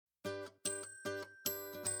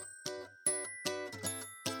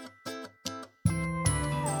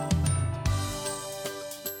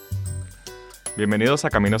Bienvenidos a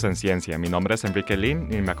Caminos en Ciencia. Mi nombre es Enrique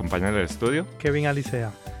Lin y me acompaña en el estudio Kevin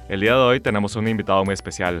Alicea. El día de hoy tenemos un invitado muy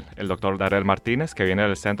especial, el Dr. Darrell Martínez, que viene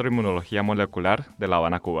del Centro de Inmunología Molecular de La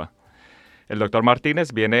Habana, Cuba. El Dr.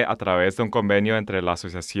 Martínez viene a través de un convenio entre la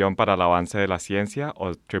Asociación para el Avance de la Ciencia, o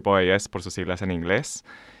AAAS por sus siglas en inglés,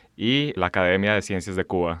 y la Academia de Ciencias de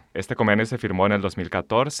Cuba. Este convenio se firmó en el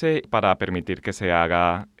 2014 para permitir que se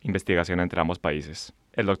haga investigación entre ambos países.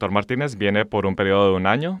 El Dr. Martínez viene por un periodo de un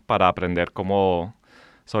año para aprender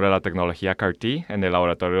sobre la tecnología CAR-T en el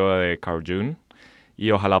laboratorio de Carl June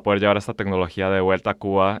y ojalá poder llevar esta tecnología de vuelta a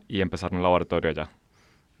Cuba y empezar un laboratorio allá.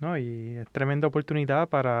 No, y es tremenda oportunidad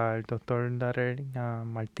para el doctor Darrell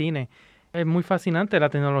Martínez. Es muy fascinante la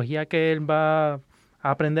tecnología que él va a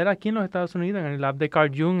aprender aquí en los Estados Unidos, en el lab de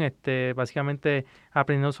Carl June, básicamente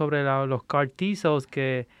aprendiendo sobre los CAR T-cells,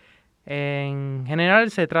 que en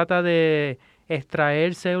general se trata de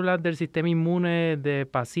extraer células del sistema inmune de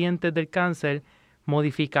pacientes del cáncer,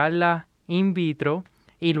 modificarlas in vitro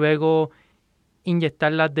y luego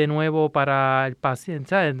inyectarlas de nuevo para el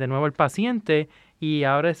paciente, ¿sabes? De nuevo el paciente, y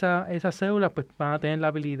ahora esas células pues van a tener la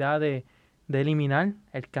habilidad de eliminar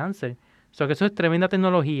el cáncer. Que eso es tremenda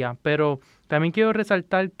tecnología, pero también quiero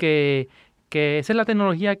resaltar que esa es la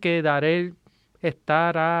tecnología que Darrell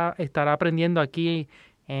estará aprendiendo aquí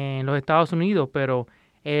en los Estados Unidos, pero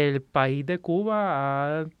el país de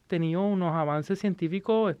Cuba ha tenido unos avances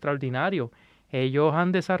científicos extraordinarios. Ellos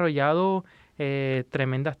han desarrollado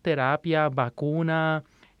tremendas terapias, vacunas.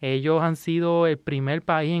 Ellos han sido el primer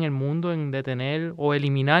país en el mundo en detener o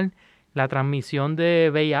eliminar la transmisión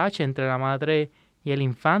de VIH entre la madre y el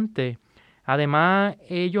infante. Además,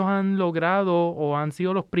 ellos han logrado o han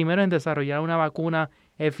sido los primeros en desarrollar una vacuna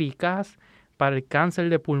eficaz para el cáncer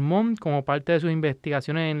de pulmón como parte de sus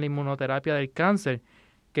investigaciones en la inmunoterapia del cáncer,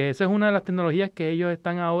 que esa es una de las tecnologías que ellos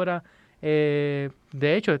están ahora, de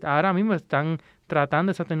hecho, ahora mismo están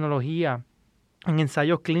tratando esa tecnología en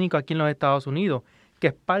ensayos clínicos aquí en los Estados Unidos, que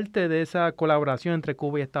es parte de esa colaboración entre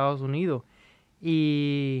Cuba y Estados Unidos.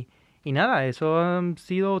 Y nada, eso han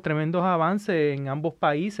sido tremendos avances en ambos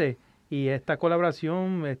países y esta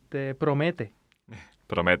colaboración promete.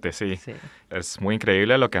 Promete, sí. Es muy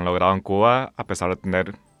increíble lo que han logrado en Cuba a pesar de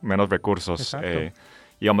tener menos recursos.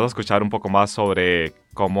 Y vamos a escuchar un poco más sobre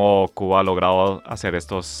cómo Cuba ha logrado hacer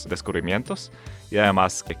estos descubrimientos y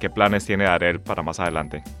además qué planes tiene Darrell para más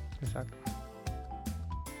adelante. Exacto.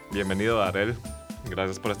 Bienvenido, Darrell.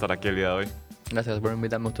 Gracias por estar aquí el día de hoy. Gracias por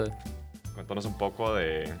invitarme a ustedes. Cuéntanos un poco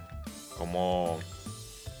de cómo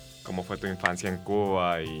fue tu infancia en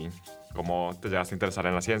Cuba y cómo te llegaste a interesar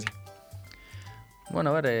en la ciencia.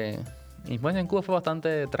 Bueno, a ver, mi infancia en Cuba fue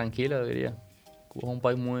bastante tranquila, diría. Cuba es un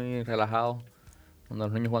país muy relajado, donde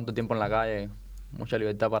los niños juegan todo el tiempo en la calle, mucha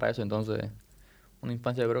libertad para eso, entonces una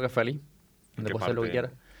infancia yo creo que feliz, donde puedes hacer lo que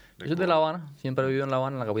quieras. Yo soy de La Habana, siempre he vivido en La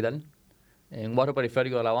Habana, en la capital, en un barrio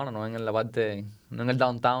periférico de La Habana, no en el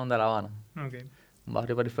downtown de La Habana. Okay. Un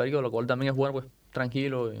barrio periférico, lo cual también es bueno, pues,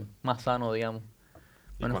 tranquilo y más sano, digamos.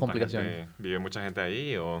 Menos complicaciones. ¿Vive mucha gente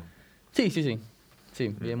ahí o...? Sí,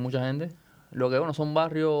 vive mucha gente. Lo que, bueno, son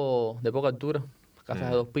barrios de poca altura, casas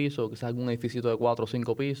de 2 pisos, quizás algún edificio de 4 o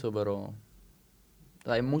 5 pisos, pero... O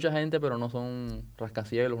sea, hay mucha gente, pero no son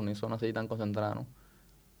rascacielos ni son así tan concentradas, ¿no?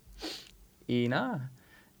 Y nada,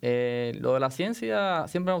 lo de la ciencia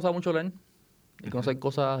siempre me ha gustado mucho leer y conocer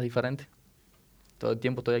cosas diferentes. Todo el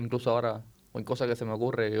tiempo estoy incluso ahora, o en cosas que se me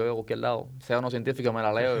ocurre, que yo veo a cualquier lado, sea o no científica, me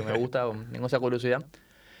la leo y me gusta, tengo esa curiosidad.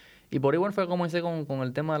 Y por igual fue que comencé con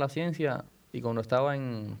el tema de la ciencia y cuando estaba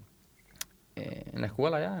en la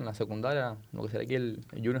escuela ya, en la secundaria, lo que sería aquí el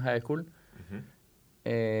Junior High School,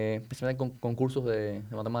 empecé con concursos de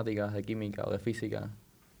matemáticas, de química o de física.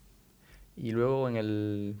 Y luego en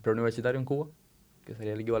el preuniversitario en Cuba, que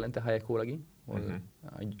sería el equivalente a High School aquí, o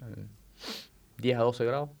al 10 a 12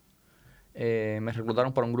 grados, me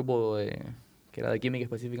reclutaron para un grupo que era de química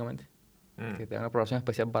específicamente, que tenía una programación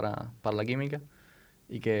especial para la química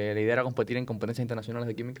y que la idea era competir en competencias internacionales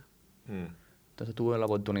de química. Entonces tuve la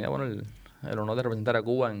oportunidad, bueno, el honor de representar a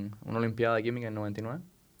Cuba en una Olimpiada de Química en 99.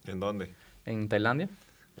 ¿En dónde? En Tailandia.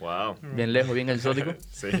 Wow. Bien lejos, bien exótico.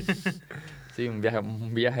 Sí. Sí, un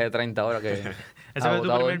viaje de 30 horas que... ¿Ese fue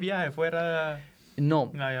tu primer viaje fuera? No.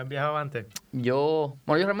 No, ¿habías viajado antes? Yo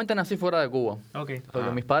realmente nací fuera de Cuba. Okay. Porque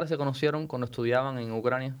mis padres se conocieron cuando estudiaban en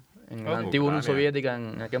Ucrania, en la antigua Unión Soviética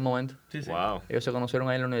en aquel momento. Sí. Wow. Ellos se conocieron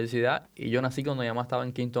ahí en la universidad y yo nací cuando mi mamá estaba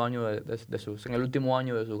en quinto año en el último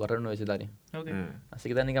año de su carrera universitaria. Okay. Así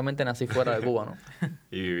que técnicamente nací fuera de Cuba, ¿no?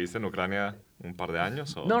 ¿Y viviste en Ucrania un par de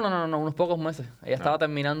años? ¿O? No, unos pocos meses. Ella estaba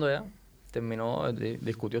terminando ya,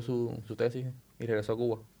 discutió su tesis y regresó a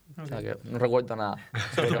Cuba. O sea, que no recuerdo nada. ¿Tus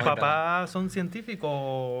absolutamente nada. papás son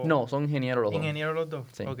científicos? No, son ingenieros los dos. ¿Ingenieros los dos?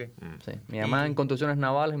 Sí. Ok. Sí. Mi mamá Y- en construcciones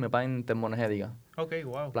navales y mi papá en termoenergética. Ok,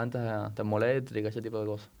 wow. Plantas termoeléctricas, ese tipo de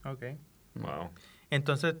cosas. Ok. Wow.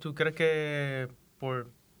 Entonces, ¿tú crees que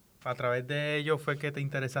a través de ellos fue que te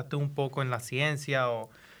interesaste un poco en la ciencia o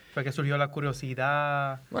fue que surgió la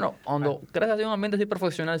curiosidad? Bueno, cuando creces en un ambiente así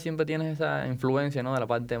profesional siempre tienes esa influencia, ¿no? De la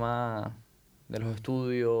parte más de los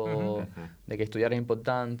estudios, Ujú. de que estudiar es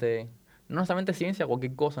importante. No necesariamente ciencia,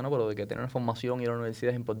 cualquier cosa, ¿no? Pero de que tener una formación y ir a la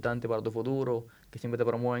universidad es importante para tu futuro, que siempre te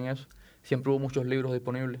promueven eso. Siempre hubo muchos libros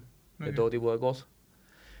disponibles de Ok. todo tipo de cosas.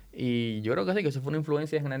 Y yo creo que sí, que eso fue una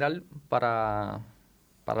influencia en general para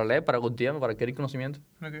leer, para cultivarme, para adquirir conocimiento.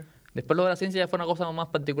 Ok. Después lo de la ciencia ya fue una cosa más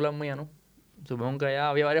particular mía, ¿no? Supongo que ya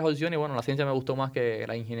había varias opciones y bueno, la ciencia me gustó más que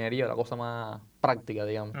la ingeniería, la cosa más práctica,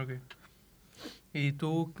 digamos. Ok. Y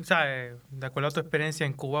tú, sabes, de acuerdo a tu experiencia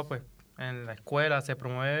en Cuba, pues en la escuela se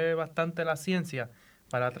promueve bastante la ciencia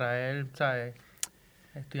para atraer, ¿sabes?,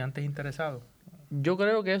 estudiantes interesados. Yo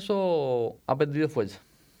creo que eso ha perdido fuerza.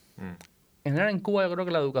 Mm. En general en Cuba yo creo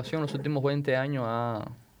que la educación en los últimos 20 años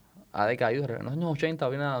ha decaído. En los años 80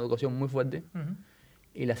 había una educación muy fuerte Ujú.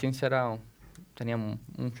 y la ciencia tenía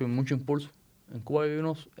mucho impulso. En Cuba hay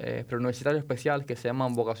unos preuniversitarios especiales que se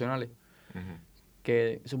llaman vocacionales, Ujú.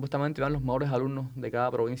 que supuestamente van los mejores alumnos de cada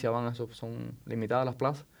provincia, van a eso, son limitadas las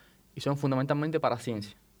plazas y son fundamentalmente para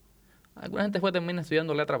ciencia. Alguna gente después termina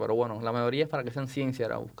estudiando letras, pero bueno, la mayoría es para que sean ciencia,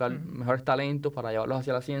 era buscar Ujú. mejores talentos para llevarlos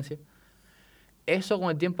hacia la ciencia. Eso con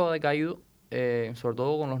el tiempo ha decaído, sobre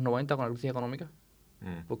todo con los 90 con la crisis económica,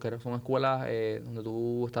 Mm. porque son escuelas donde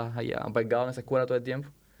tú estás allá apegado en esa escuela todo el tiempo.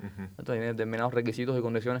 Ujú. Entonces tienes determinados requisitos y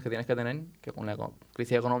condiciones que tienes que tener, que con la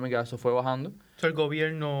crisis económica eso fue bajando. So, el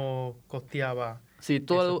gobierno costeaba Sí,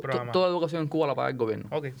 esos programas. toda educación en Cuba la paga el gobierno.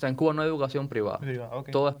 Ok. O sea, en Cuba no hay educación privada. Privado, ok.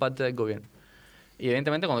 Todo es parte del gobierno. Y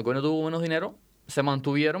evidentemente cuando el gobierno tuvo menos dinero, se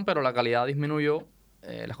mantuvieron, pero la calidad disminuyó,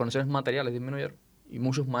 las condiciones materiales disminuyeron. Y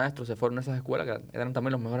muchos maestros se fueron a esas escuelas, que eran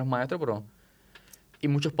también los mejores maestros, pero... Y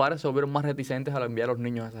muchos padres se volvieron más reticentes al enviar a los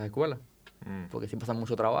niños a esas escuelas, Mm. porque sí pasan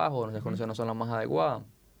mucho trabajo, las condiciones no son las más adecuadas.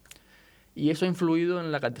 Y eso ha influido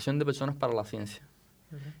en la captación de personas para la ciencia.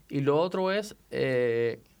 Y lo otro es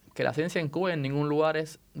que la ciencia en Cuba en ningún lugar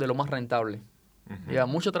es de lo más rentable. Ujú. Lleva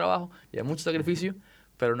mucho trabajo, lleva mucho sacrificio,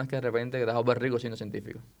 pero no es que de repente te vas a volver rico siendo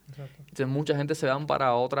científico. Exacto. Entonces mucha gente se van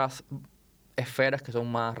para otras esferas que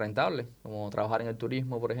son más rentables, como trabajar en el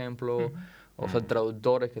turismo, por ejemplo, Ujú. o ser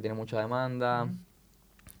traductores, que tienen mucha demanda. Ujú.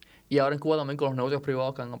 Y ahora en Cuba también con los negocios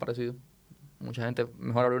privados que han aparecido. Mucha gente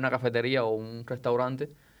mejor abrir una cafetería o un restaurante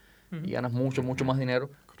Ujú. y ganas mucho más dinero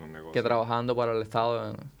Con un negocio. que trabajando para el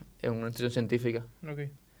Estado en una institución científica. Ok.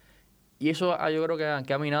 Y eso yo creo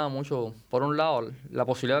que ha minado mucho, por un lado, la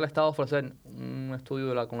posibilidad del Estado de ofrecer un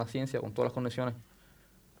estudio con la ciencia, con todas las condiciones,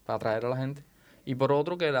 para atraer a la gente. Y por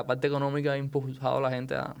otro, que la parte económica ha impulsado a la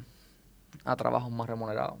gente a trabajos más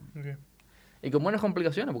remunerados. Ok. Y con buenas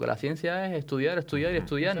complicaciones, porque la ciencia es estudiar y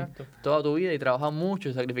estudiar Exacto. toda tu vida y trabajar mucho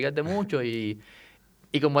y sacrificarte mucho y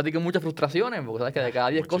combatir con muchas frustraciones, porque sabes que de cada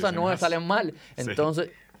 10 cosas 9 Muchísimas. salen mal. Sí.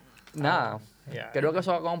 Entonces, nada, Ya. creo que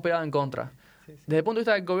eso ha conspirado en contra. Sí, sí. Desde el punto de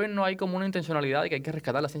vista del gobierno hay como una intencionalidad de que hay que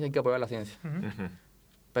rescatar la ciencia, hay que apoyar la ciencia. Ujú. Ujú.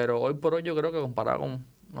 Pero hoy por hoy yo creo que comparado con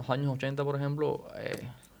los años 80, por ejemplo,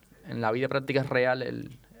 en la vida práctica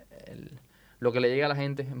real, lo que le llega a la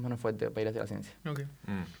gente es menos fuerte para ir hacia la ciencia. Ok.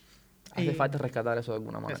 Mm. Hace Y- falta rescatar eso de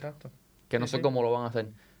alguna manera. Exacto. Que no Sí, sé sí. cómo lo van a hacer.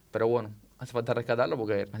 Pero bueno, hace falta rescatarlo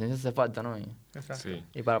porque la ciencia hace falta, ¿no? Exacto. Sí,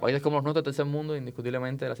 Y para países como los nuestros, tercer mundo,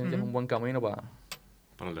 indiscutiblemente la ciencia es Ujú. un buen camino para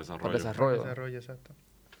para el el desarrollo. desarrollo. Desarrollo, exacto.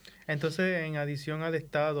 Entonces, en adición al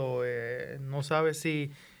Estado, no sabe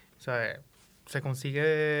si, o sea, se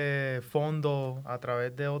consigue fondos a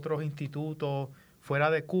través de otros institutos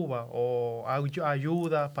fuera de Cuba o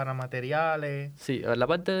ayuda para materiales. Sí, a ver, la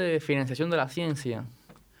parte de financiación de la ciencia,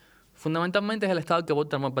 fundamentalmente es el Estado el que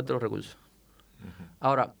aporta la mayor parte de los recursos.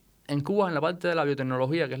 Ahora, en Cuba, en la parte de la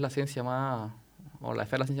biotecnología, que es la ciencia más, o la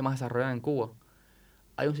esfera de la ciencia más desarrollada en Cuba,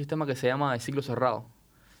 hay un sistema que se llama el ciclo cerrado,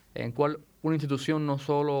 en el cual una institución no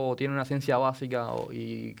solo tiene una ciencia básica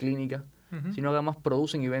y clínica, Ujú. sino que además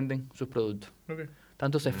producen y venden sus productos. Ok,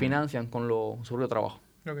 Tanto se financian con su propio trabajo.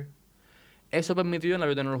 ok. Eso permitió en la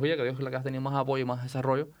biotecnología, que es la que ha tenido más apoyo y más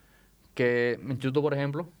desarrollo, que mi instituto, por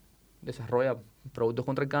ejemplo, desarrolla productos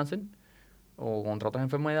contra el cáncer o contra otras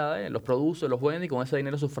enfermedades, los produce, los vende y con ese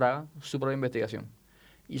dinero sufraga su propia investigación.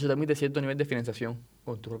 Y eso permite cierto nivel de financiación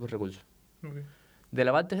con tus propios recursos. Ok. De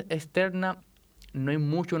la parte externa, no hay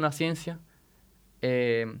mucho en la ciencia.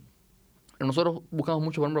 Nosotros buscamos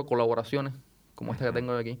mucho, por ejemplo, colaboraciones, como esta que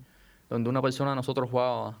tengo aquí, donde una persona de nosotros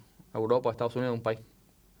va a Europa, a Estados Unidos, un país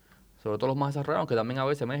sobre todo los más desarrollados, que también a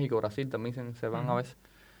veces México, Brasil también se van a veces,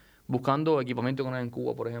 buscando equipamiento con en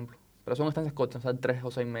Cuba, por ejemplo. Pero son estancias cortas, o sea, 3 o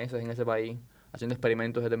 6 meses en ese país, haciendo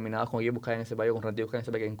experimentos determinados con equipos que hay en ese país o con reactivos que hay en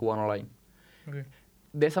ese país que en Cuba no lo hay. Okay.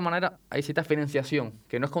 De esa manera hay cierta financiación,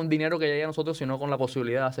 que no es con dinero que llega a nosotros, sino con la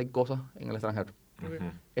posibilidad de hacer cosas en el extranjero. Okay.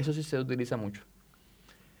 Eso sí se utiliza mucho.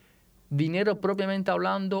 Dinero propiamente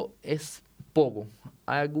hablando es poco.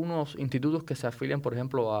 Hay algunos institutos que se afilian, por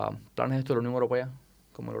ejemplo, a planes de la Unión Europea,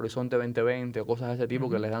 como el Horizonte 2020 o cosas de ese tipo,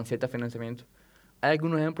 que les dan cierto financiamiento. Hay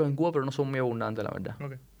algunos ejemplos en Cuba, pero no son muy abundantes, la verdad.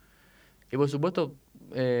 Okay. Y por supuesto,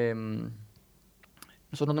 nosotros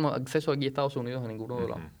no tenemos acceso aquí a Estados Unidos a ninguno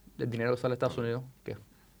de del dinero que sale de Estados Unidos, que es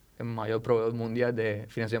el mayor proveedor mundial de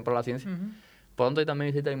financiación para la ciencia. Por lo tanto, hay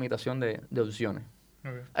también cierta limitación de opciones.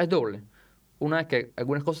 Okay. Es doble. Una es que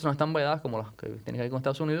algunas cosas no están vedadas, como las que tienen que ver con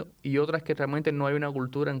Estados Unidos, y otra es que realmente no hay una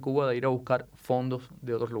cultura en Cuba de ir a buscar fondos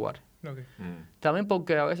de otros lugares. Okay. También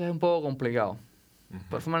porque a veces es un poco complicado,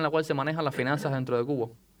 por la forma en la cual se manejan las finanzas dentro de Cuba,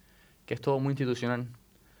 que es todo muy institucional.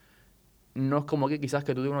 No es como que quizás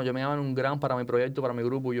que tú digas, no, yo me llaman un grant para mi proyecto, para mi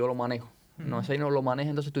grupo, y yo lo manejo. No, ese ahí no lo maneja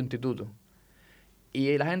entonces tu instituto.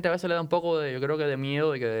 Y la gente a veces le da un poco de, yo creo que de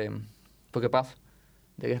miedo de que, porque pasa,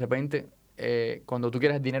 de que de repente cuando tú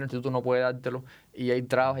quieres el dinero, el instituto no puede dártelo, y hay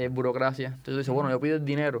trabas y hay burocracia. Entonces dices, bueno, yo pido el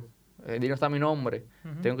dinero está a mi nombre,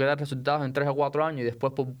 tengo que dar resultados en 3 o 4 años, y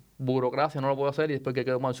después por burocracia no lo puedo hacer, y después que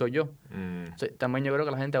quedo mal soy yo. Entonces, también yo creo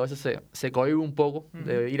que la gente a veces se cohíbe un poco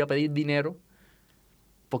de ir a pedir dinero,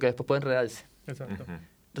 porque después puede enredarse. Exacto.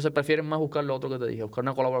 Entonces prefieren más buscar lo otro que te dije, buscar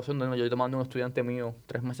una colaboración donde yo te mando a un estudiante mío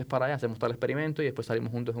 3 meses para allá, hacemos tal experimento y después salimos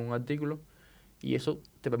juntos en un artículo, y eso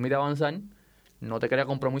te permite avanzar, no te crea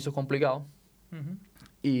compromisos complicados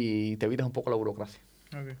y te evitas un poco la burocracia.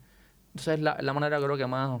 Okay. Entonces la manera creo que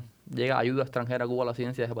más llega ayuda extranjera a Cuba a la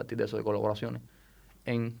ciencia es a partir de eso, de colaboraciones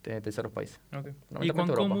en terceros países. Okay. ¿Y cuán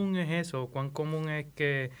común es eso? ¿Cuán común es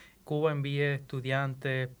que Cuba envíe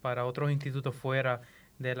estudiantes para otros institutos fuera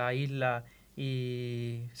de la isla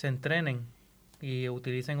y se entrenen y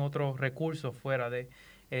utilicen otros recursos fuera de...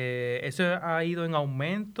 ¿Eso ha ido en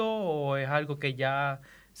aumento o es algo que ya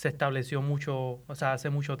se estableció mucho, o sea, hace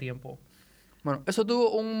mucho tiempo? Bueno, eso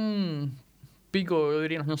tuvo un pico, yo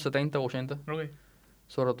diría, en los años 70 o 80. Okay.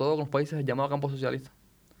 Sobre todo con los países llamados campos socialistas.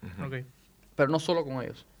 Okay. Pero no solo con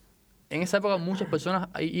ellos. En esa época muchas personas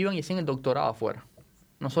iban y hacían el doctorado afuera.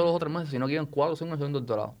 No solo 2 o 3 meses, sino que iban 4 o 5 meses haciendo un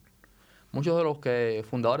doctorado. Muchos de los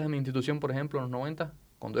fundadores de mi institución, por ejemplo, en los 90,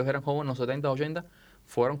 cuando ellos eran jóvenes, en los 70, 80,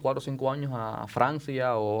 fueron 4 o 5 años a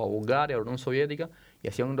Francia o a Bulgaria, a la Unión Soviética, y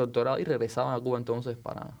hacían un doctorado y regresaban a Cuba entonces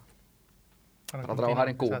para trabajar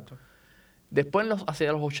en Cuba. Exacto. Después,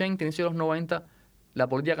 hacia los 80, inicio de los 90, la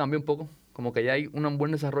política cambió un poco. Como que ya hay un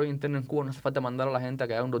buen desarrollo interno en Cuba, no hace falta mandar a la gente a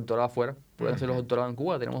que haga un doctorado afuera. Pueden hacer los doctorados en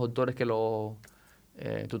Cuba, tenemos doctores que lo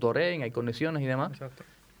tutoreen, hay condiciones y demás. Exacto.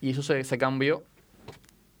 Y eso se cambió.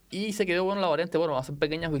 Y se quedó bueno la variante, bueno, hacer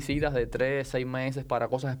pequeñas visitas de 3, 6 meses para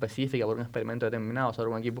cosas específicas, por un experimento determinado, sobre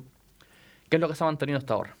un equipo, que es lo que se ha mantenido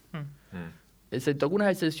hasta ahora. Excepto algunas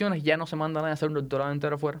excepciones, ya no se manda a nadie a hacer un doctorado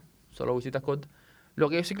entero afuera, solo visitas cortas. Lo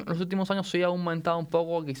que sí, en los últimos años sí ha aumentado un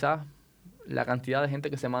poco quizás la cantidad de gente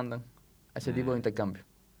que se mandan a ese tipo de intercambio.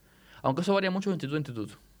 Aunque eso varía mucho de instituto a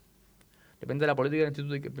instituto. Depende de la política del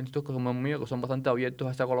instituto, y que institutos como el mío, que son bastante abiertos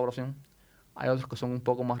a esta colaboración. Hay otros que son un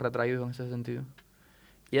poco más retraídos en ese sentido.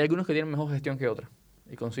 Y hay algunos que tienen mejor gestión que otros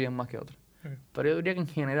y consiguen más que otros. Pero yo diría que en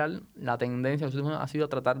general la tendencia en los últimos años ha sido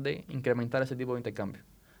tratar de incrementar ese tipo de intercambio.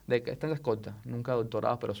 De que estancias cortas, nunca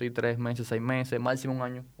doctorados, pero sí 3 meses, 6 meses, máximo 1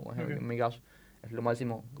 año, como en mi caso. Es lo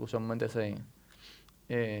máximo que usualmente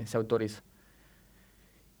se autoriza.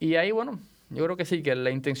 Y ahí, bueno, yo creo que sí, que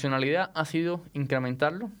la intencionalidad ha sido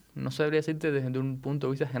incrementarlo. No se debería decirte desde un punto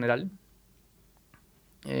de vista general.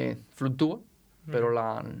 Fluctúa, pero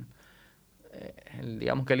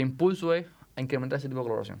digamos que el impulso es a incrementar ese tipo de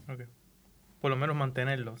colaboración. Okay. Por lo menos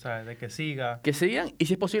mantenerlo, o sea, de que siga. Que sigan y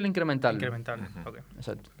si es posible incrementarlo. Incrementarlo, okay.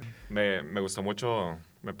 Exacto. Me gustó mucho,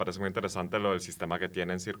 me parece muy interesante lo del sistema que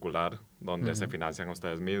tienen circular, donde se financian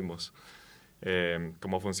ustedes mismos.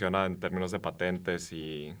 Cómo funciona en términos de patentes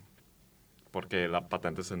y porque la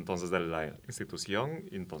patente es entonces de la institución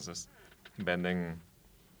y entonces venden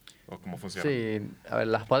o cómo funciona. Sí, a ver,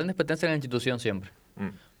 las patentes pertenecen a la institución siempre.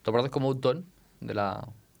 Tú apareces como autor de la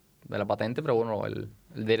patente, pero bueno, el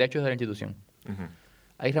derecho es de la institución.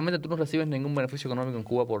 Ahí realmente tú no recibes ningún beneficio económico en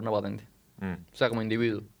Cuba por una patente. O sea, como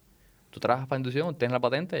individuo. Tú trabajas para la institución, tienes la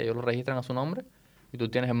patente, ellos lo registran a su nombre y tú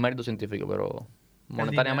tienes el mérito científico, pero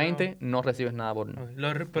monetariamente no recibes nada por...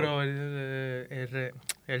 Pero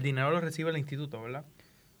el dinero lo recibe el instituto, ¿verdad?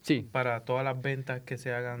 Sí, para todas las ventas que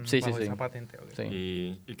se hagan Sí, bajo sí, esa sí. patente. Ok.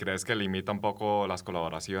 sí. ¿Y crees que limita un poco las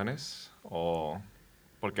colaboraciones? O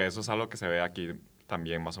porque eso es algo que se ve aquí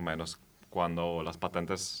también más o menos cuando las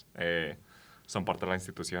patentes son parte de la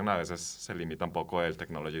institución, a veces se limita un poco el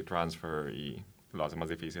technology transfer y lo hace más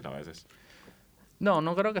difícil a veces. No,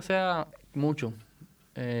 no creo que sea mucho.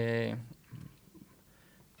 Eh,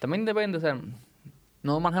 También depende, o sea,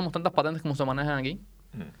 no manejamos tantas patentes como se manejan aquí,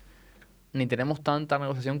 ni tenemos tanta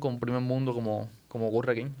negociación con primer mundo como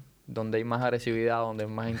ocurre aquí, donde hay más agresividad, donde hay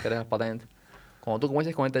más interés en las patentes. Como tú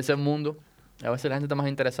comienzas con el tercer mundo, a veces la gente está más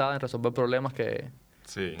interesada en resolver problemas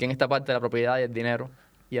Sí. que en esta parte de la propiedad y el dinero,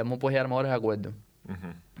 y además puedes llegar a mejores acuerdos. Ujú.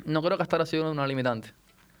 No creo que hasta ahora ha sido una limitante.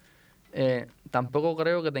 Tampoco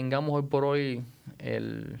creo que tengamos hoy por hoy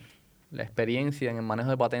la experiencia en el manejo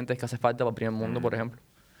de patentes que hace falta para el primer mundo, por ejemplo.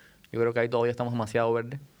 Yo creo que ahí todavía estamos demasiado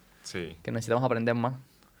verdes, Sí. que necesitamos aprender más,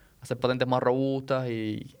 hacer patentes más robustas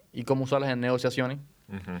y cómo usarlas en negociaciones.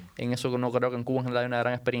 Ujú. En eso no creo que en Cuba en general hay una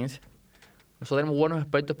gran experiencia. Nosotros tenemos buenos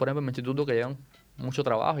expertos, por ejemplo, en mi instituto que llevan mucho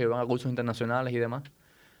trabajo, llevan a cursos internacionales y demás.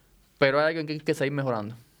 Pero hay algo que hay que seguir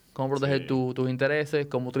mejorando. Cómo proteger Sí. tus intereses,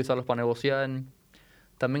 cómo utilizarlos para negociar.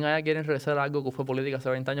 También allá quieren regresar a algo que fue política hace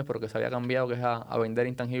 20 años, pero que se había cambiado, que es a vender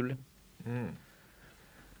intangibles. Mm.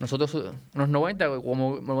 Nosotros, en los 90,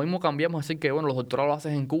 como lo mismo cambiamos, así que, bueno, los doctorados los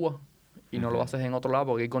haces en Cuba y no lo Ujú. haces en otro lado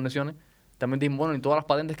porque hay condiciones. También dijimos, bueno, y todas las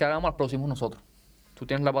patentes que hagamos las producimos nosotros. Tú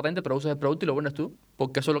tienes la patente, pero usas el producto y lo vendes tú,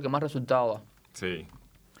 porque eso es lo que más resultado da. Sí.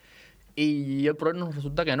 Y el problema nos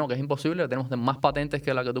resulta que no, que es imposible, que tenemos más patentes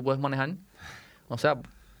que la que tú puedes manejar. O sea,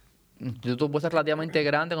 tú puedes ser relativamente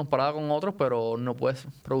grande comparado con otros, pero no puedes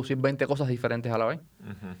producir 20 cosas diferentes a la vez.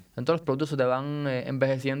 Ujú. Entonces los productos se te van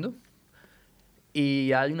envejeciendo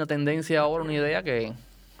y hay una tendencia ahora, una idea que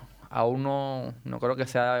aún no creo que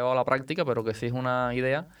se haya llevado a la práctica, pero que sí es una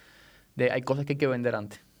idea de hay cosas que hay que vender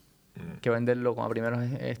antes. Hay que venderlo con primeros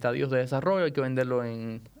estadios de desarrollo, hay que venderlo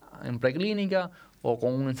en preclínica o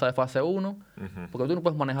con un ensayo de fase 1, Ujú. porque tú no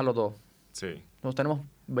puedes manejarlo todo. Sí. Nosotros tenemos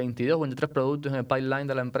 22, 23 productos en el pipeline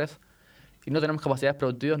de la empresa y no tenemos capacidades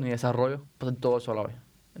productivas ni desarrollo para hacer todo eso a la vez.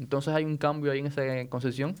 Entonces hay un cambio ahí en esa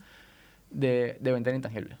concepción de vender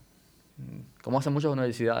intangibles, como hacen muchas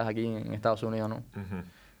universidades aquí en Estados Unidos, ¿no? Ujú.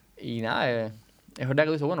 Y nada, es verdad que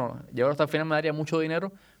tú dices, bueno, llegar hasta el final me daría mucho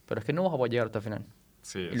dinero, pero es que no vas a poder llegar hasta el final.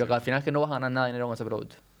 Sí, Y es lo que cierto. al final es que no vas a ganar nada de dinero con ese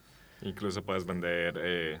producto. Incluso puedes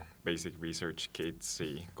vender basic research kits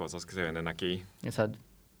y cosas que se venden aquí Exacto.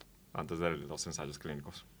 antes de los ensayos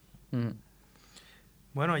clínicos. Ujú.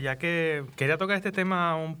 Bueno, ya que quería tocar este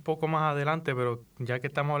tema un poco más adelante, pero ya que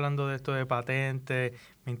estamos hablando de esto de patentes,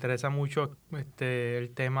 me interesa mucho el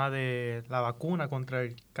tema de la vacuna contra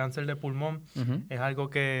el cáncer de pulmón. Ujú. Es algo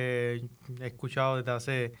que he escuchado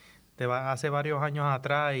desde hace varios años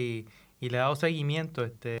atrás y le he dado seguimiento.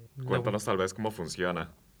 Cuéntanos tal vez cómo funciona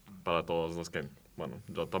para todos los que, bueno,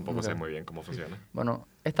 yo tampoco sé Ok. muy bien cómo funciona. Bueno,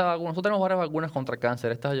 esta vacuna, nosotros tenemos varias vacunas contra el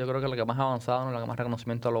cáncer. Esta yo creo que es la que más ha avanzado, ¿no? La que más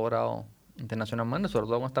reconocimiento ha logrado internacionalmente, sobre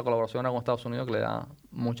todo con esta colaboración con Estados Unidos que le da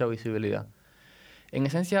mucha visibilidad. En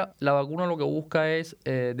esencia, la vacuna lo que busca es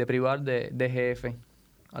deprivar de DGF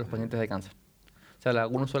a los pacientes de cáncer. O sea, la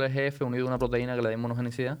vacuna usa el DGF unido a una proteína que le da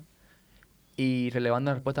inmunogenicidad y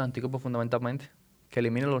relevando la respuesta de anticuerpos fundamentalmente, que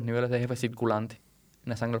elimina los niveles de DGF circulantes en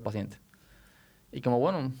la sangre del paciente. Y como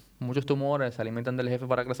bueno, muchos tumores se alimentan del DGF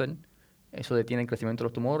para crecer, eso detiene el crecimiento de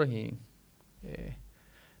los tumores y eh,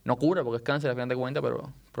 no cura porque es cáncer al final de cuentas,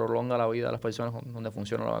 pero prolonga la vida de las personas donde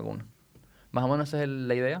funciona la vacuna. Más o menos esa es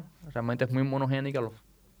la idea. Realmente es muy monogénica.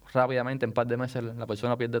 Rápidamente, en un par de meses, la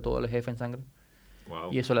persona pierde todo el jefe en sangre.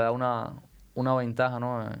 Wow. Y eso le da una ventaja,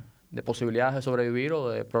 ¿no? De posibilidades de sobrevivir o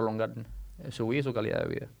de prolongar su vida y su calidad de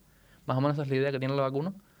vida. Más o menos esa es la idea que tiene la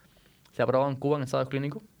vacuna. Se ha probado en Cuba en ensayos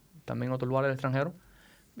clínicos, también en otros lugares del extranjero.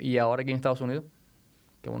 Y ahora aquí en Estados Unidos,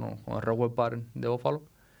 que bueno, con el Roswell Park de Buffalo,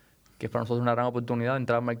 que es para nosotros una gran oportunidad de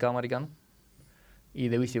entrar al mercado americano y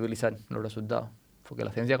de visibilizar los resultados. Porque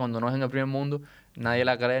la ciencia cuando no es en el primer mundo, nadie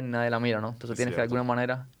la cree, nadie la mira, ¿no? Entonces Es tienes que de cierto. alguna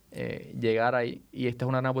manera llegar ahí y esta es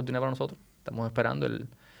una gran oportunidad para nosotros. Estamos esperando.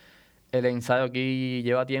 El ensayo aquí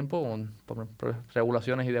lleva tiempo, por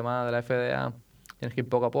regulaciones y demás de la FDA. Tienes que ir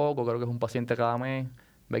poco a poco, creo que es un paciente cada mes,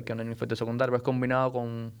 ver que no hay un efecto secundario, pero es combinado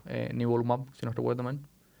con nivolumab, si no recuerdo mal.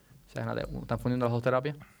 O sea, están fundiendo las dos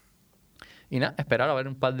terapias. Y nada, esperar a ver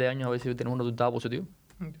un par de años a ver si tenemos un resultado positivo.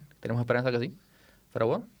 Ok. Tenemos esperanza que sí. Pero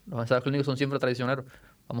bueno, los ensayos clínicos son siempre traicioneros.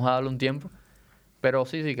 Vamos a darle un tiempo. Pero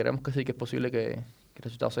sí, creemos que sí, que es posible que el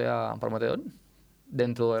resultado sea prometedor.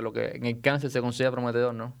 Dentro de lo que en el cáncer se considera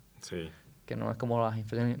prometedor, ¿no? Sí. Que no es como las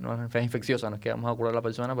enfermedades infecciosas, no es que vamos a curar a la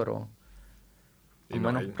persona, pero Y al no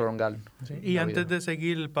menos hay- prolongar. Sí, y la antes vida. de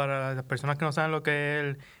seguir, para las personas que no saben lo que es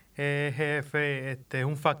el EGF, es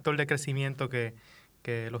un factor de crecimiento que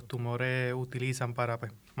los tumores utilizan para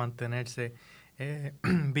pues, mantenerse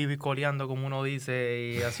vivicoleando, como uno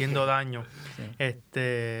dice, y haciendo daño. Sí.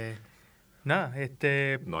 Nada,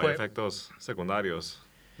 No hay pues, efectos secundarios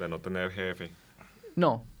de no tener GF.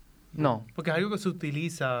 No, no. porque es algo que se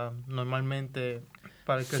utiliza normalmente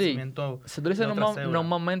para el Sí, crecimiento se utiliza de otras células.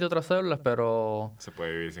 normalmente otras células, pero Se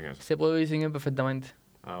puede vivir sin eso. se puede vivir sin él perfectamente.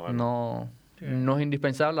 Ah, bueno. No, Sí. no es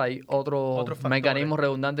indispensable. Hay Otros otros factores. mecanismos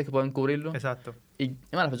redundantes que pueden cubrirlo. Exacto. Y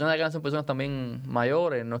bueno, las personas de cáncer son personas también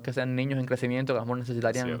mayores, no es que sean niños en crecimiento que a lo mejor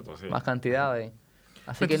necesitarían Cierto, sí. más cantidades.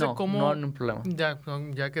 Así que Entonces, no hay ningún problema.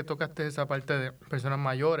 Ya que tocaste esa parte de personas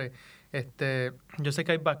mayores, yo sé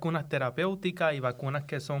que hay vacunas terapéuticas y vacunas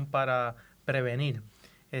que son para prevenir.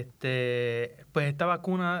 Pues esta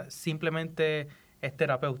vacuna simplemente es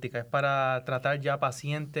terapéutica, es para tratar ya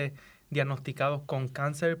pacientes diagnosticados con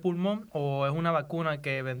cáncer de pulmón, o es una vacuna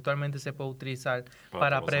que eventualmente se puede utilizar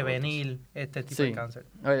para todos los prevenir este tipo de Sí. cáncer.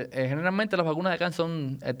 A ver, generalmente las vacunas de cáncer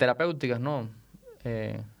son terapéuticas, ¿no?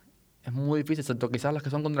 Es muy difícil, excepto quizás las que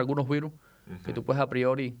son contra algunos virus, adultos. que tú puedes a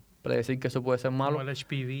priori predecir que eso puede ser malo. Como el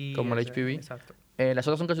HPV. Como el HPV. Exacto. Las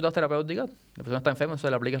otras son casi todas terapéuticas. La persona está enferma, entonces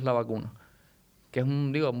le aplicas la vacuna. Que es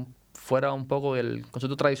fuera un poco del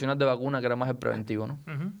concepto tradicional de vacuna, que era más el preventivo, ¿no?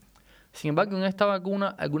 Ujú. Sin embargo, en esta vacuna,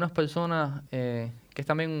 algunas personas que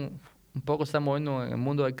también un poco se están moviendo en el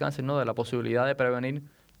mundo del cáncer, ¿no? De la posibilidad de prevenir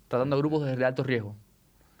tratando a grupos de alto riesgo.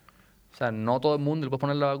 O sea, no todo el mundo le puede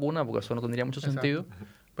poner la vacuna porque eso no tendría mucho Exacto. sentido.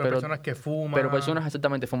 Pero Pero- personas que fuman. Pero personas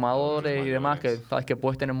exactamente fumadores y demás que mayores. sabes que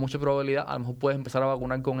puedes tener mucha probabilidad, a lo mejor puedes empezar a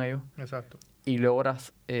vacunar con ellos Exacto. y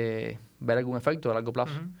logras ver algún efecto a largo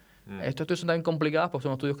plazo. Ujú. Estos estudios son también complicados porque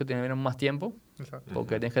son estudios que tienen más tiempo, Exacto.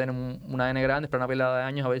 porque tienes que tener un ADN grande, esperar una pila de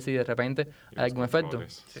años a ver si de repente Y hay los algún efecto.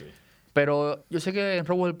 controles, sí. Pero yo sé que en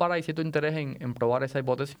Roswell Park hay cierto interés en probar esa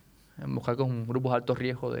hipótesis, en buscar con grupos de alto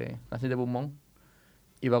riesgo de cáncer de pulmón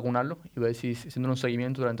y vacunarlos y ver si haciendo un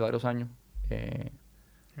seguimiento durante varios años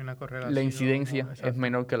Hay una correlación, la incidencia ¿no? es Exacto.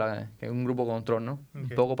 menor que un grupo control, ¿no? Un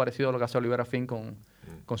Ok. poco parecido a lo que hace Olivera Finn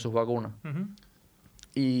con sus vacunas. Ujú.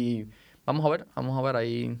 Y vamos a ver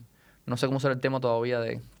ahí, no sé cómo será el tema todavía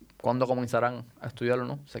de cuándo comenzarán a estudiarlo,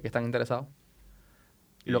 ¿no? Sé que están interesados.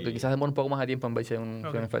 Lo que Y quizás demore un poco más de tiempo en ver si hay un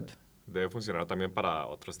Ok. efecto. debe funcionar también para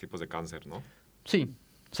otros tipos de cáncer, ¿no? Sí,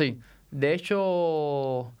 sí. De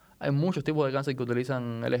hecho, hay muchos tipos de cáncer que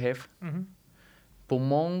utilizan LGF. Ujú.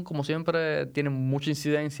 Pulmón, como siempre, tiene mucha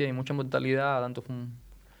incidencia y mucha mortalidad, tanto es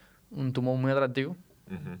un tumor muy atractivo.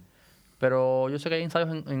 Ujú. Pero yo sé que hay ensayos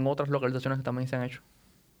en otras localizaciones que también se han hecho.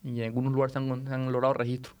 Y en algunos lugares se han logrado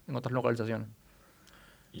registros en otras localizaciones.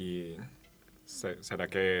 ¿Y será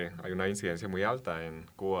que hay una incidencia muy alta en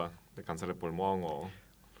Cuba de cáncer de pulmón o...?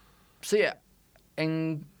 Sí,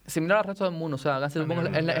 similar al resto del mundo. O sea, cáncer A de pulmón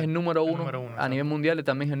nivel es el mundial. número El uno número uno, a exacto. nivel mundial y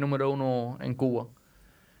también es el número uno en Cuba.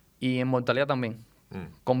 Y en mortalidad también. Mm.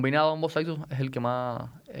 Combinado ambos sexos es el que más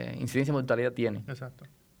incidencia y mortalidad tiene. Exacto.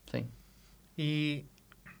 Sí. Y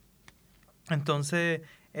entonces,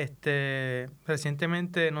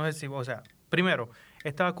 recientemente, no sé si, o sea, primero,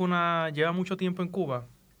 esta vacuna lleva mucho tiempo en Cuba,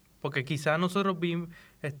 porque quizás nosotros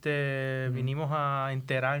vinimos a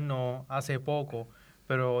enterarnos hace poco,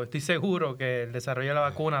 pero estoy seguro que el desarrollo de la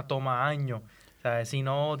vacuna toma años, o sea, si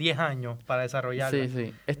no 10 años para desarrollarla. Sí,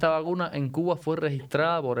 sí. Esta vacuna en Cuba fue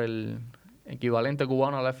registrada por el equivalente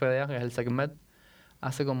cubano a la FDA, que es el SECMED,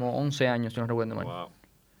 hace como 11 años, si no recuerdo mal. Wow.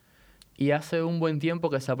 Y hace un buen tiempo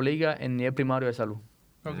que se aplica en nivel primario de salud.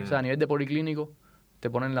 Ok. O sea, a nivel de policlínico, te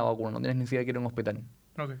ponen la vacuna, no tienes ni siquiera que ir a un hospital.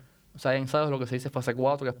 Ok. O sea, hay ensayos de lo que se dice fase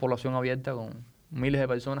 4, que es población abierta con miles de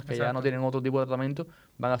personas que ya Exacto. no tienen otro tipo de tratamiento,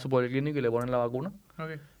 van a su policlínico y le ponen la vacuna.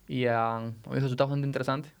 Ok. Y han habido resultados bastante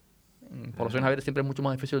interesantes. En poblaciones abiertas siempre es mucho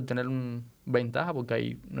más difícil tener una ventaja porque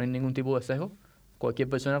ahí no hay ningún tipo de sesgo. Cualquier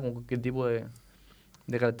persona con cualquier tipo de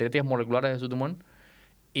características moleculares de su tumor.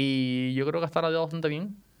 Y yo creo que está radiado bastante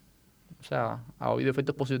bien. O sea, ha habido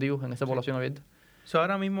efectos positivos en esa población abierta. ¿So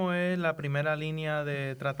ahora mismo es la primera línea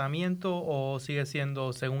de tratamiento o sigue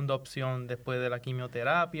siendo segunda opción después de la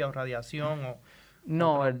quimioterapia o radiación?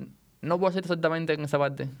 No, no puedo decir exactamente en esa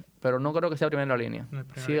parte, pero no creo que sea primera línea. No es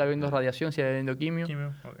primera Sigue línea. habiendo radiación, sigue habiendo quimio.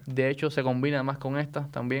 Quimio. Ok. De hecho, se combina más con esta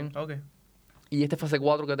también. Ok. Y este fase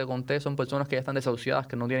 4 que te conté son personas que ya están desahuciadas,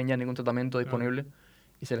 que no tienen ya ningún tratamiento disponible.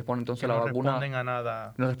 Y se les pone entonces Que la no vacuna. responden a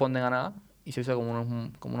nada. No responden a nada. Y se usa como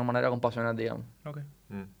una manera compasional, digamos. Ok.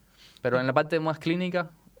 Mm. Pero en la parte más clínica,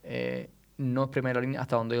 no es primera línea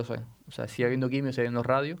hasta donde yo sé. O sea, sigue habiendo quimio, sigue habiendo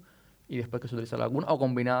radio. Y después que se utiliza la vacuna, o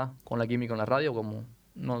combinada con la química y con la radio, como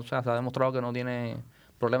no, o sea, se ha demostrado que no tiene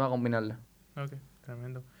problema combinarla. Ok.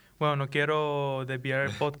 Tremendo. Bueno, no quiero desviar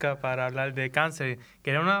el podcast para hablar de cáncer.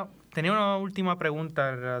 Tenía una última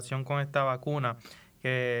pregunta en relación con esta vacuna,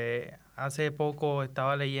 que hace poco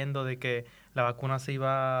estaba leyendo de que la vacuna se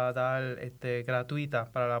iba a dar gratuita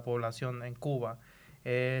para la población en Cuba.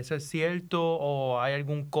 ¿Eso es cierto o hay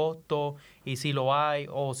algún costo? Y si lo hay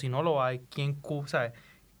o si no lo hay, ¿sabe?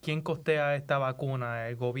 ¿Quién costea esta vacuna?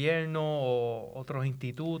 ¿El gobierno o otros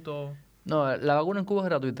institutos? No, la vacuna en Cuba es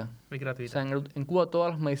gratuita. Es O gratuita. sea, en Cuba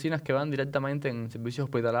todas las medicinas que van directamente en servicios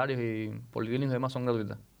hospitalarios y policlínicos y demás son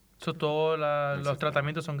gratuitas. Todos los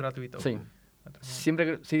tratamientos son gratuitos. Sí. Siempre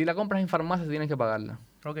que, si la compras en farmacia tienes que pagarla.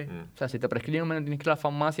 Ok. O sea, si te prescriben menos tienes que ir a la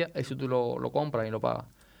farmacia, eso tú lo compras y lo pagas.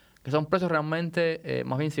 Que son precios realmente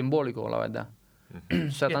más bien simbólicos, la verdad. O sea, Y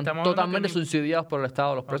están estamos hablando totalmente que subsidiados por el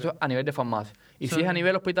Estado los precios a nivel de farmacia. Y si es a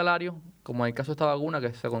nivel hospitalario, como en el caso de esta vacuna,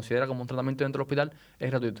 que se considera como un tratamiento dentro del hospital,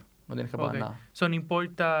 es gratuito. No tienes que pagar nada. So, no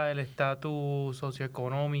importa el estatus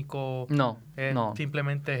socioeconómico. No, Es no.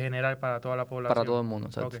 simplemente general para toda la población. Para todo el mundo,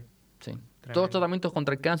 exacto. Ok. Sí. Tremendo. Todos los tratamientos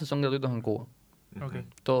contra el cáncer son gratuitos en Cuba. Ok.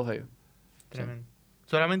 Todos ellos. Tremendo.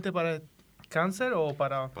 ¿Solamente para el cáncer o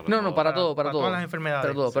para...? No, para todo. todas las enfermedades.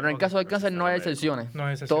 Para todo. Pero en el Ok. caso del cáncer no hay excepciones. No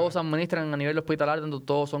hay excepciones. Todos se administran a nivel hospitalario, tanto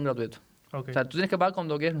todos son gratuitos. Ok. O sea, tú tienes que pagar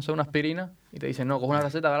cuando quieres, no sé, una aspirina y te dicen, no, coge una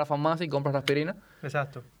receta, ve a la farmacia y compras la aspirina.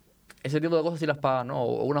 Exacto. Ese tipo de cosas sí las pagas, ¿no?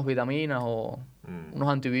 O unas vitaminas o unos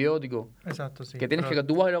antibióticos. Exacto, sí. Que tienes que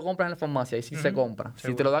tú vas y lo compras en la farmacia y sí se compra.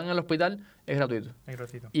 Si te lo dan en el hospital, es gratuito. Es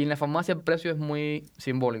gratuito. Y en la farmacia el precio es muy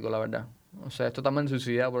simbólico, la verdad. O sea, es totalmente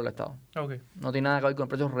subsidiado por el Estado. Ok. No tiene nada que ver con el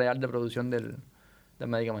precio real de producción del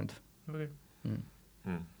medicamento. Ok.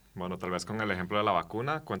 Bueno, tal vez con el ejemplo de la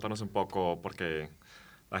vacuna, cuéntanos un poco, porque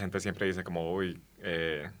la gente siempre dice como, uy,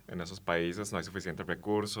 en esos países no hay suficientes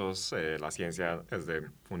recursos, la ciencia es de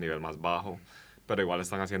un nivel más bajo, pero igual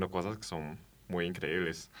están haciendo cosas que son muy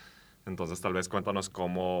increíbles. Entonces, tal vez cuéntanos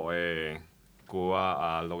cómo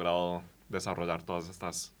Cuba ha logrado desarrollar todas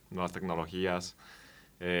estas nuevas tecnologías,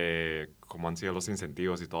 cómo han sido los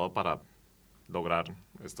incentivos y todo para lograr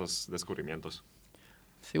estos descubrimientos.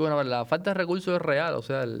 Sí, bueno, la falta de recursos es real. O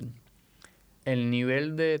sea, el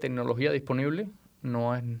nivel de tecnología disponible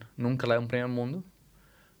no es nunca la de un primer mundo.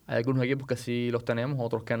 Hay algunos equipos que sí los tenemos,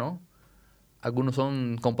 otros que no. Algunos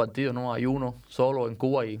son compartidos, ¿no? Hay uno solo en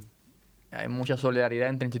Cuba y hay mucha solidaridad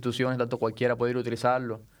entre instituciones, tanto cualquiera puede ir a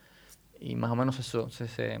utilizarlo. Y más o menos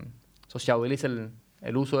se sociabiliza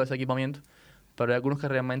el uso de ese equipamiento. Pero hay algunos que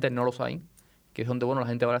realmente no los hay, que es donde, bueno, la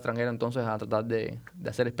gente va al extranjero entonces a tratar de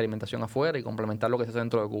hacer experimentación afuera y complementar lo que se hace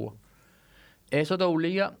dentro de Cuba. Eso te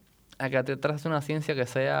obliga a que te trates una ciencia que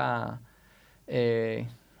sea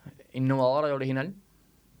innovadora y original,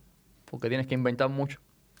 porque tienes que inventar mucho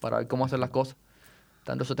para ver cómo hacer las cosas.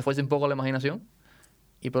 Tanto eso te fuerza un poco la imaginación.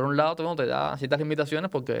 Y por un lado te da ciertas limitaciones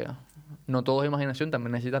porque no todo es imaginación,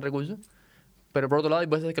 también necesitas recursos. Pero por otro lado hay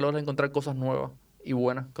veces que logras encontrar cosas nuevas y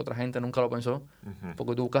buenas que otra gente nunca lo pensó,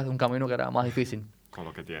 porque tú buscaste un camino que era más difícil. Con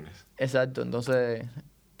lo que tienes. Exacto, entonces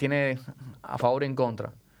tiene a favor y en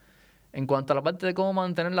contra. En cuanto a la parte de cómo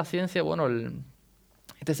mantener la ciencia, bueno,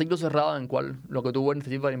 este ciclo cerrado en el cual lo que tú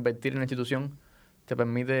necesitas para invertir en la institución te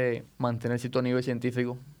permite mantener cierto nivel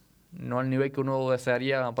científico, no al nivel que uno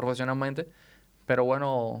desearía profesionalmente, pero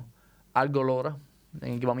bueno, algo logras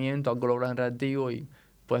en equipamiento, algo logras en reactivo y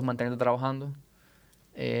puedes mantenerte trabajando.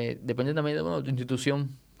 Depende también de tu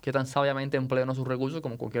institución, que tan sabiamente emplea sus recursos,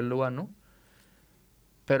 como cualquier lugar, ¿no?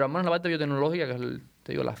 Pero al menos la parte biotecnológica, que es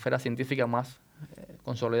te digo, la esfera científica más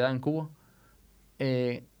consolidada en Cuba,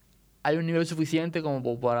 hay un nivel suficiente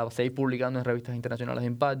como para seguir publicando en revistas internacionales de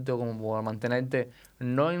impacto, como para mantenerte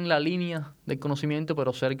no en la línea del conocimiento,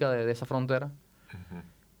 pero cerca de esa frontera.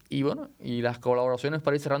 Y bueno, y las colaboraciones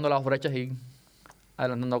para ir cerrando las brechas y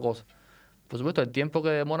adelantando cosas. Por supuesto, el tiempo que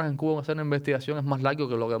demoras en Cuba en hacer una investigación es más largo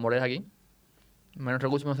que lo que demores aquí. Menos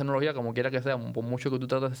recursos, menos tecnología, como quiera que sea. Por mucho que tú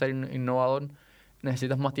trates de ser innovador,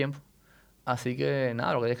 necesitas más tiempo. Así que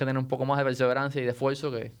nada, lo que tienes que tener un poco más de perseverancia y de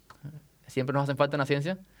esfuerzo, que siempre nos hacen falta en la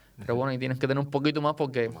ciencia. Pero bueno, y tienes que tener un poquito más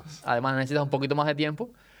porque además necesitas un poquito más de tiempo.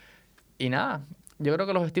 Y nada, yo creo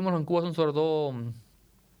que los estímulos en Cuba son sobre todo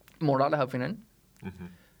morales al final.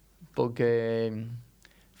 Porque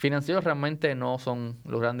financieros realmente no son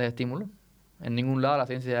los grandes estímulos. En ningún lado la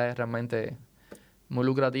ciencia es realmente muy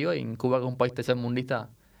lucrativa y en Cuba, que es un país tercermundista,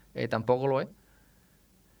 tampoco lo es.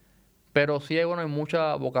 Pero sí hay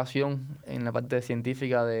mucha vocación en la parte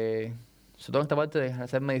científica, sobre todo en esta parte de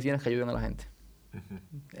hacer medicinas que ayuden a la gente.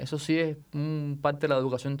 Eso sí es parte de la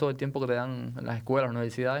educación todo el tiempo que te dan en las escuelas, en las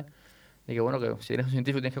universidades, de que bueno, que si eres un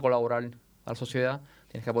científico tienes que colaborar a la sociedad,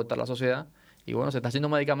 tienes que aportar a la sociedad Y bueno, se está haciendo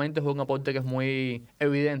medicamentos, es un aporte que es muy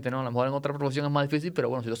evidente, ¿no? A lo mejor en otra profesión es más difícil, pero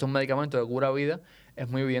bueno, si tú haces un medicamento que cura vida, es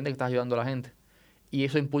muy evidente que estás ayudando a la gente. Y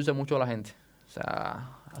eso impulsa mucho a la gente. O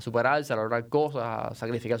sea, a superarse, a lograr cosas, a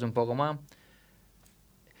sacrificarse un poco más.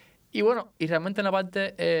 Y bueno, y realmente en la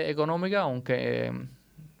parte económica, aunque,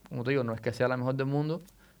 como te digo, no es que sea la mejor del mundo,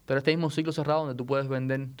 pero este mismo ciclo cerrado donde tú puedes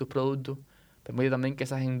vender tus productos, permite también que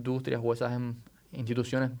esas industrias o esas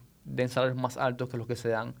instituciones den salarios más altos que los que se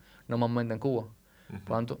dan normalmente en Cuba. Por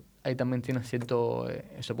lo tanto, ahí también tienes cierto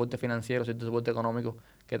soporte financiero, cierto soporte económico,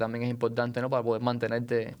 que también es importante, ¿no? Para poder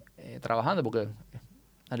mantenerte trabajando, porque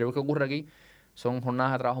lo que ocurre aquí son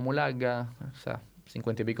jornadas de trabajo muy largas, o sea,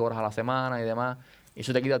 50 y pico horas a la semana y demás, y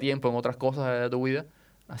eso te quita tiempo en otras cosas de tu vida.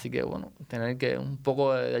 Así que, bueno, tener que un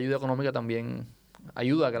poco de ayuda económica también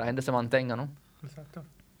ayuda a que la gente se mantenga, ¿no? Exacto.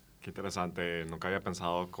 Qué interesante. Nunca había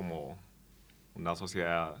pensado como una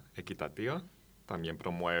sociedad equitativa también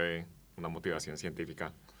promueve una motivación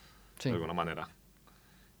científica Sí. de alguna manera.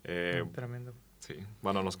 Tremendo. Sí.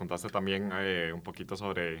 Bueno, nos contaste también un poquito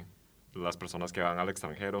sobre las personas que van al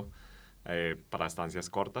extranjero para estancias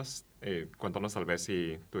cortas. Cuéntanos tal vez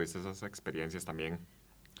si tuviste esas experiencias también.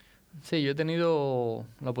 Sí, yo he tenido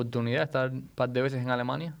la oportunidad de estar un par de veces en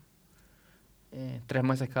Alemania, 3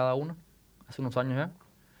 meses cada una, hace unos años ya.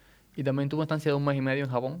 Y también tuve una estancia de 1 mes y medio en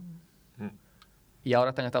Japón Mm. y ahora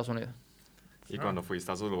está en Estados Unidos. ¿Y cuando fuiste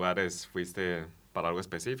a esos lugares, fuiste para algo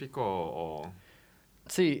específico o...?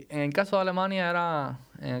 Sí, en el caso de Alemania era,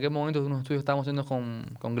 en aquel momento unos estudios que estábamos haciendo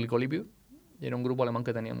con glicolípidos. Y era un grupo alemán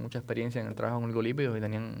que tenía mucha experiencia en el trabajo con glicolípidos y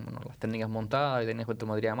tenían bueno, las técnicas montadas y tenían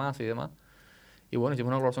espectrometría de masa y demás. Y bueno, hicimos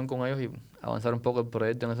una colaboración con ellos y avanzar un poco el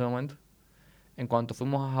proyecto en ese momento. En cuanto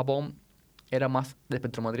fuimos a Japón, era más de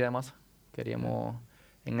espectrometría de masa. Queríamos,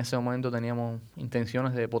 en ese momento teníamos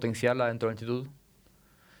intenciones de potenciarla dentro del instituto.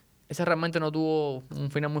 Ese realmente no tuvo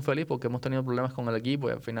un final muy feliz porque hemos tenido problemas con el equipo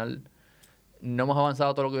y al final no hemos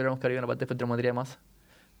avanzado todo lo que hubiéramos querido en la parte de espectrometría de masa.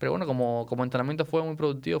 Pero bueno, como entrenamiento fue muy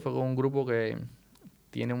productivo, fue con un grupo que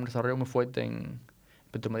tiene un desarrollo muy fuerte en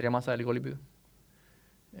espectrometría de masa de glicolípidos.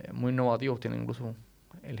 Muy innovativos, tienen incluso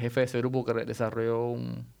el jefe de ese grupo que desarrolló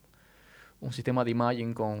un sistema de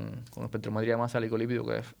imaging con espectrometría de masa de glicolípidos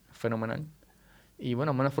que es fenomenal. Y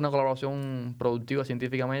bueno, al menos fue una colaboración productiva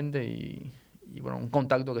científicamente y bueno, un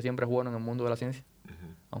contacto que siempre es bueno en el mundo de la ciencia.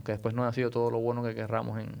 Aunque después no ha sido todo lo bueno que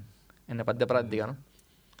querramos en la parte práctica, ¿no?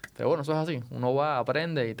 Pero bueno, eso es así. Uno va,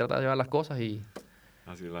 aprende y trata de llevar las cosas y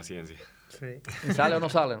Así es la ciencia. Sí. sale o no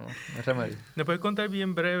sale, ¿no? No hay remedio. ¿Me puedes contar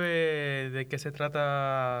bien breve de qué se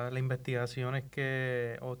trata las investigaciones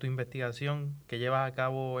o tu investigación que llevas a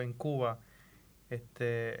cabo en Cuba?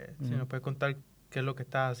 Si nos puedes contar qué es lo que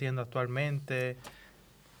estás haciendo actualmente.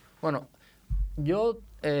 Bueno, yo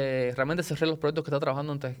realmente cerré los proyectos que estaba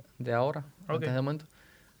trabajando antes de ahora, antes de momento,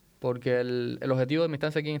 porque el objetivo de mi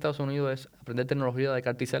estancia aquí en Estados Unidos es aprender tecnología de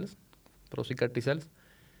CAR T-cells, producir CAR T-cells,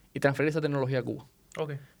 y transferir esa tecnología a Cuba.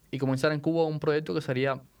 Okay. Y comenzar en Cuba un proyecto que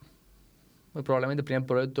sería muy probablemente el primer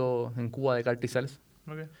proyecto en Cuba de CAR T-cells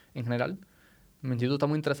en general. Mi instituto está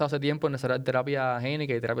muy interesado hace tiempo en desarrollar terapia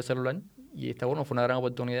génica y terapia celular, y bueno, fue una gran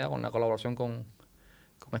oportunidad con la colaboración con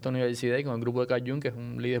esta universidad y con el grupo de Carl Jung, que es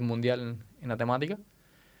un líder mundial en la temática.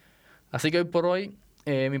 Así que hoy por hoy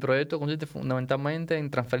mi proyecto consiste fundamentalmente en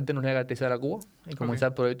transferir tecnología de CAR T-cell a Cuba y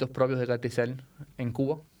comenzar proyectos propios de CAR T-cell en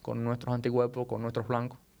Cuba con nuestros anticuerpos, con nuestros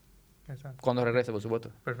blancos. Exacto. Cuando regrese, por supuesto.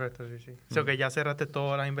 Perfecto, sí. O sea, que ya cerraste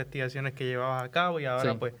todas las investigaciones que llevabas a cabo y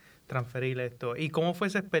ahora pues transferir esto. ¿Y cómo fue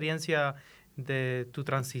esa experiencia de tu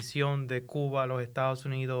transición de Cuba a los Estados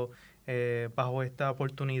Unidos bajo esta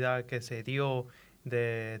oportunidad que se dio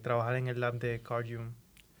de trabajar en el lab de Carl Jung?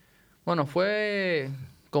 Bueno, fue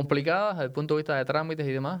complicada desde el punto de vista de trámites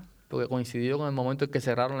y demás, porque coincidió con el momento en que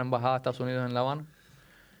cerraron la embajada de Estados Unidos en La Habana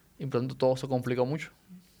y pronto todo se complicó mucho.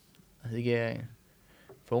 Así que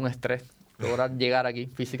fue un estrés lograr llegar aquí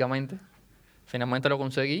físicamente. Finalmente lo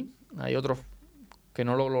conseguí. Hay otros que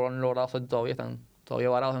no lo han logrado hacer todavía, están todavía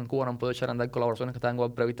varados en Cuba, no han podido echar a andar colaboraciones que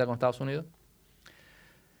estaban previstas con Estados Unidos.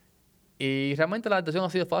 Y realmente la adaptación ha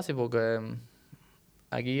sido fácil porque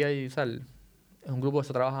aquí hay, es un grupo que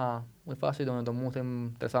se trabaja muy fácil, donde todo el mundo está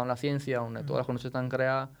interesado en la ciencia, donde todas las conexiones están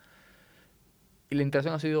creadas. Y la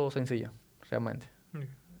interacción ha sido sencilla, realmente.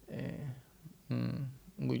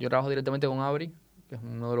 Yo trabajo directamente con ABRI, que es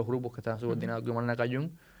uno de los grupos que está subordinado al Club Carl Jung,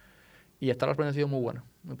 y hasta la experiencia ha sido muy buena,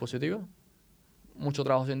 muy positiva. Mucho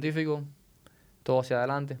trabajo científico, todo hacia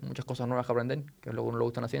adelante, muchas cosas nuevas que aprender, que es lo que a uno le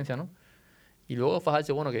gusta en la ciencia, ¿no? Y luego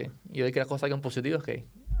fajarse, bueno, y ver que las cosas salgan positivas, que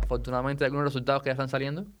afortunadamente hay algunos resultados que ya están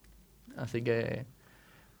saliendo. Así que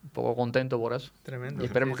un poco contento por eso. Tremendo. Y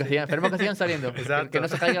esperemos, Sí, que, sí. esperemos que sigan saliendo. Que no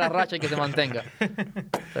se caiga la racha y que se mantenga.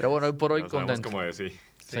 Pero bueno, hoy por hoy Ya sabemos contento. cómo decir.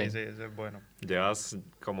 Sí, sí, eso es bueno. Llevas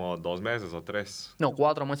como 2 meses o 3. No,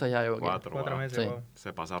 4 meses ya llevo aquí. 4, 4 wow. meses, Sí. wow.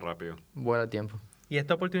 Se pasa rápido. Vuela el tiempo. Y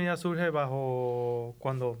esta oportunidad surge bajo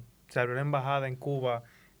cuando se abrió la embajada en Cuba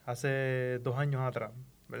hace 2 años atrás,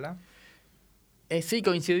 ¿verdad? Sí,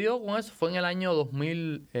 coincidió con eso. Fue en el año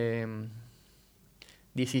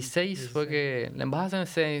 2016. Fue que la embajada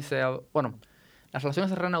bueno, las relaciones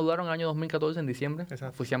se reanudaron en el año 2014, en diciembre.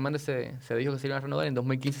 Exacto. Oficialmente se dijo que se iban a reanudar y en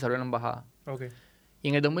 2015 se abrió la embajada. Ok. Y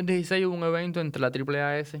en el 2016 hubo un evento entre la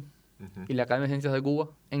AAAS y la Academia de Ciencias de Cuba,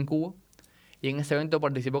 en Cuba. Y en ese evento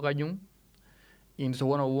participó Cayún. Y entonces,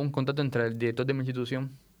 bueno, hubo un contacto entre el director de mi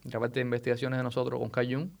institución, la parte de investigaciones de nosotros, con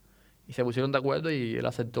Cayún. Y se pusieron de acuerdo y él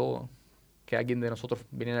aceptó que alguien de nosotros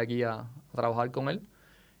viniera aquí a trabajar con él.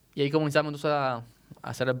 Y ahí comenzamos entonces a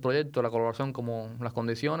hacer el proyecto, la colaboración, como las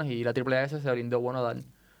condiciones. Y la AAAS se brindó, bueno, a dar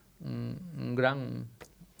un gran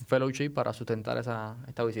fellowship para sustentar esta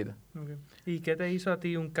visita. Okay. ¿Y qué te hizo a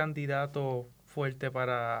ti un candidato fuerte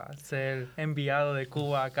para ser enviado de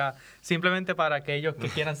Cuba acá? Simplemente para aquellos que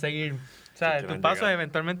quieran seguir, ¿sabes? Tus pasos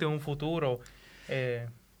eventualmente en un futuro.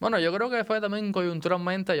 Bueno, yo creo que fue también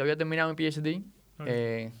coyunturalmente. Yo había terminado mi PhD.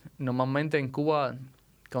 Okay. Normalmente en Cuba,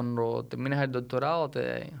 cuando terminas el doctorado,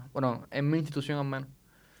 bueno, en mi institución al menos,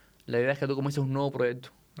 la idea es que tú comiences un nuevo proyecto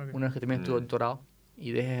Okay. una vez que termines tu doctorado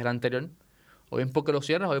y dejes el anterior. O bien porque lo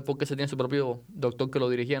cierras, o bien porque se tiene su propio doctor que lo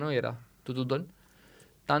dirigía, ¿no? Y era tu tutor.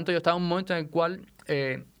 Tanto yo estaba en un momento en el cual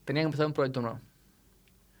tenía que empezar un proyecto nuevo.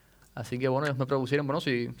 Así que bueno, ellos me propusieron, bueno,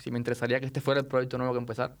 si me interesaría que este fuera el proyecto nuevo que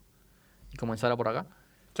empezar y comenzara por acá.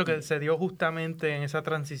 Eso que se dio justamente en esa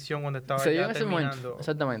transición cuando estaba Se dio ya en ese terminando. momento,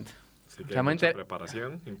 exactamente. Así que Realmente- mucha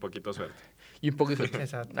preparación y un poquito de suerte. Y un poco de suerte.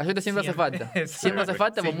 Exacto. La suerte siempre hace falta. Siempre hace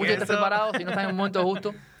falta, por Sin mucho que estés eso- preparado, si no estás en el momento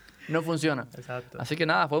justo, no funciona. Exacto. Así que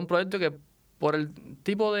nada, fue un proyecto que por el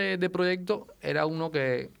tipo de proyecto era uno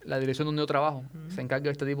que la dirección donde yo trabajo se encarga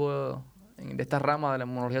de este tipo de esta rama de la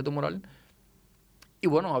inmunología tumoral. Y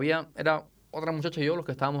bueno, era otra muchacha y yo los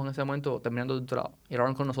que estábamos en ese momento terminando el doctorado. Y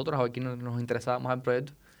hablaron con nosotros a ver quién nos interesaba más el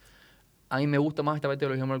proyecto. A mí me gusta más esta parte de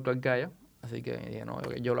biología molecular que a ella. Así que dije, no,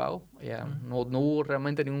 yo lo hago. Ella, no hubo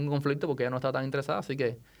realmente ningún conflicto porque ella no estaba tan interesada. Así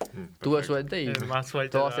que tuve Perfecto. suerte y Más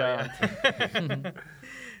suerte todo hacia todavía. adelante.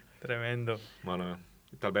 Tremendo. Bueno,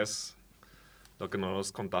 tal vez lo que no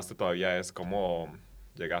nos contaste todavía es cómo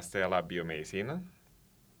llegaste a la biomedicina.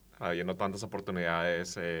 Habiendo tantas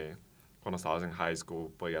oportunidades cuando estabas en high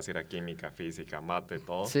school, podías ir a química, física, mate,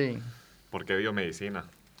 todo. Sí. ¿Por qué biomedicina?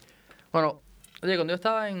 Bueno, oye, cuando yo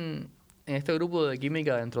estaba en este grupo de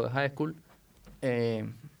química dentro de high school,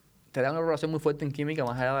 te dan una relación muy fuerte en química,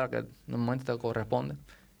 más allá de la que normalmente te corresponde.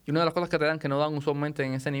 Y una de las cosas que te dan que no dan usualmente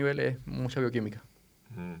en ese nivel es mucha bioquímica.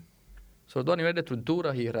 Ujú. Sobre todo a nivel de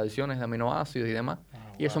estructuras y reacciones de aminoácidos y demás.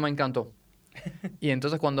 Y eso wow. me encantó. Y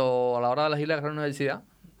entonces cuando a la hora de elegir la carrera de la universidad,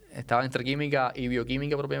 estaba entre química y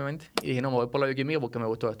bioquímica propiamente. Y dije, no, me voy por la bioquímica porque me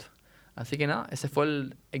gustó esto. Así que nada, ese fue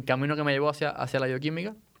el camino que me llevó hacia la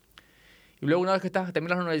bioquímica. Y luego una vez que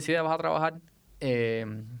terminas la universidad, vas a trabajar,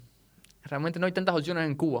 realmente no hay tantas opciones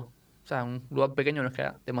en Cuba. O sea, en un lugar pequeño no es que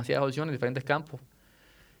haya demasiadas opciones, diferentes campos.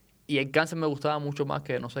 Y el cáncer me gustaba mucho más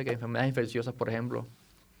que, no sé, que enfermedades infecciosas, por ejemplo,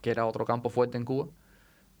 que era otro campo fuerte en Cuba,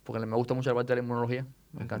 porque me gusta mucho la parte de la inmunología,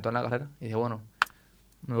 me encantó en la carrera, y dije, bueno,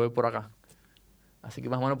 me voy por acá. Así que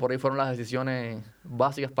más o menos por ahí fueron las decisiones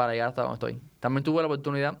básicas para llegar hasta donde estoy. También tuve la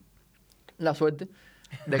oportunidad, la suerte,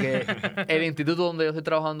 de que el instituto donde yo estoy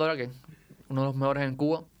trabajando ahora, que es uno de los mejores en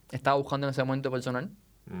Cuba, estaba buscando en ese momento personal.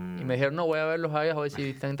 Y me dijeron, no, voy a verlos a ellos a ver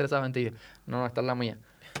si están interesados en ti. Y dije, no, esta es la mía.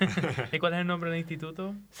 ¿Y cuál es el nombre del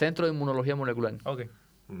instituto? Centro de Inmunología Molecular, Ok.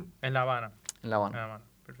 Mm. En La Habana. en La En Habana. La Habana.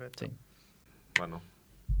 Perfecto. Sí. Bueno,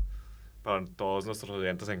 para todos nuestros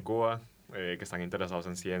oyentes en Cuba que están interesados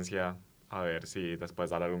en ciencia, a ver si les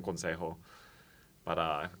puedes dar algún consejo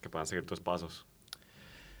para que puedan seguir tus pasos.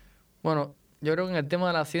 Bueno, yo creo que en el tema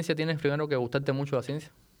de la ciencia tienes primero que gustarte mucho la ciencia,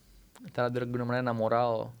 estar de alguna manera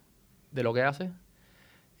enamorado de lo que haces,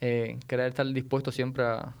 querer estar dispuesto siempre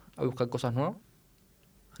a buscar cosas nuevas,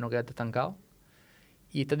 a no quedarte estancado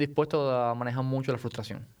y estar dispuesto a manejar mucho la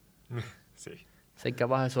frustración. Sí. Ser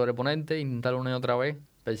capaz de sobreponerte, intentar una y otra vez,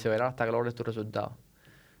 perseverar hasta que logres tus resultados.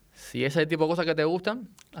 Si ese es el tipo de cosas que te gustan,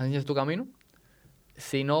 la ciencia es tu camino.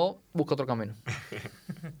 Si no, busca otro camino.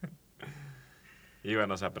 Y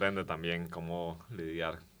bueno, se aprende también cómo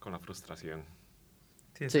lidiar con la frustración.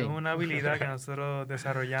 Sí, eso Sí. es una habilidad que nosotros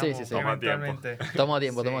desarrollamos Sí, sí, sí. Toma tiempo. eventualmente. Toma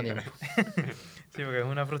tiempo, Sí. toma tiempo. Sí, porque es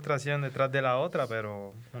una frustración detrás de la otra,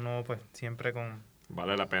 pero uno pues siempre con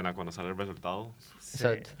Vale la pena cuando sale el resultado. Sí,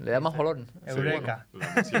 Exacto. Le da más olor. Eureka. Sí,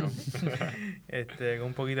 la emoción. Con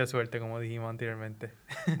un poquito de suerte, como dijimos anteriormente.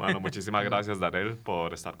 Bueno, muchísimas gracias, Darrell,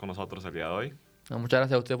 por estar con nosotros el día de hoy. No, muchas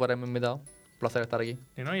gracias a usted por haberme invitado. Un placer estar aquí.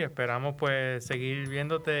 Y esperamos pues seguir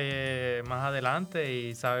viéndote más adelante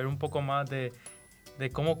y saber un poco más de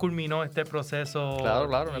cómo culminó este proceso. Claro,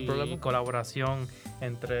 no hay problema. Y colaboración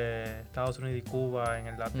entre Estados Unidos y Cuba en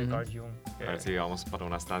el lab de Carl Jung. A ver si vamos para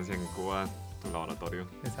una estancia en Cuba, tu laboratorio.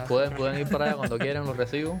 Pueden ir para allá cuando quieran, los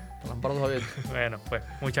recibo. Con las puertas abiertas. Bueno, pues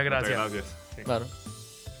muchas gracias. Muchas gracias. Sí. Claro.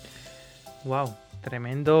 Wow,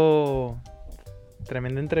 tremenda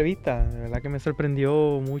entrevista. De verdad que me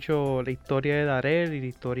sorprendió mucho la historia de Darrell y la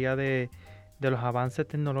historia de los avances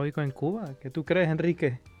tecnológicos en Cuba. ¿Qué tú crees,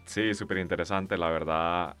 Enrique? Sí, súper interesante. La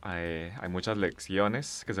verdad, hay muchas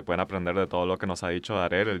lecciones que se pueden aprender de todo lo que nos ha dicho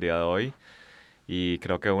Darrell el día de hoy. Y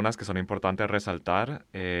creo que unas que son importantes resaltar,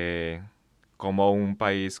 cómo un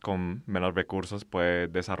país con menos recursos puede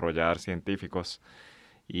desarrollar científicos.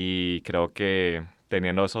 Y creo que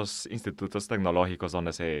teniendo esos institutos tecnológicos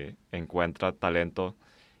donde se encuentra talento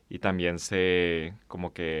y también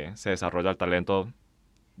como que se desarrolla el talento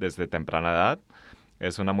desde temprana edad,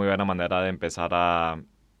 es una muy buena manera de empezar a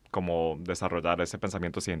como desarrollar ese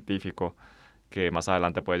pensamiento científico que más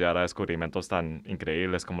adelante puede llevar a descubrimientos tan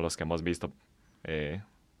increíbles como los que hemos visto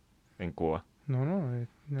en Cuba. No,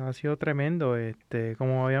 ha sido tremendo.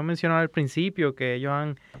 Como había mencionado al principio, que ellos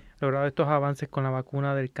han logrado estos avances con la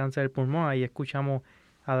vacuna del cáncer del pulmón. Ahí escuchamos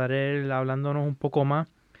a Darrell hablándonos un poco más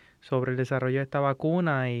sobre el desarrollo de esta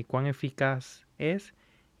vacuna y cuán eficaz es.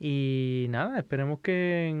 Y nada, esperemos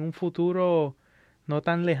que en un futuro no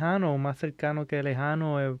tan lejano, más cercano que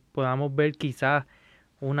lejano, podamos ver quizás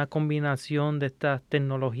una combinación de estas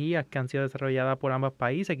tecnologías que han sido desarrolladas por ambos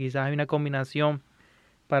países. Quizás hay una combinación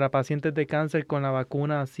para pacientes de cáncer con la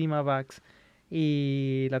vacuna Simavax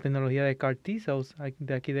y la tecnología de CAR T-cells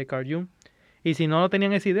de aquí de Carl Jung. Y si no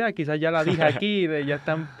tenían esa idea, quizás ya la dije aquí, ya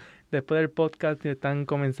están, después del podcast, están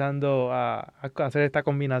comenzando a hacer esta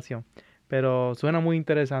combinación. Pero suena muy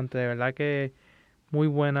interesante, de verdad que muy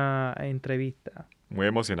buena entrevista. Muy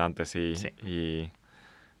emocionante, sí. Y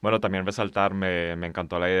bueno, también resaltar, me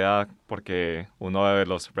encantó la idea porque uno de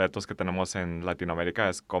los retos que tenemos en Latinoamérica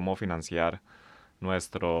es cómo financiar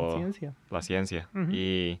la ciencia.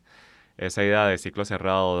 Y esa idea de ciclo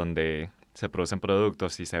cerrado donde se producen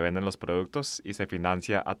productos y se venden los productos y se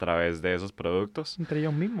financia a través de esos productos. Entre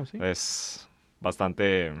ellos mismos, sí. Es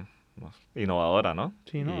bastante innovadora, ¿no?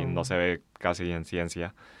 Sí, ¿no? Y no se ve casi en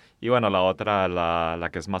ciencia. Y bueno, la otra, la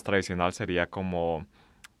que es más tradicional, sería como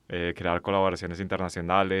crear colaboraciones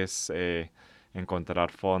internacionales,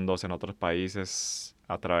 encontrar fondos en otros países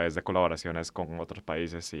a través de colaboraciones con otros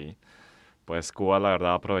países. Y pues Cuba, la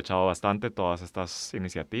verdad, ha aprovechado bastante todas estas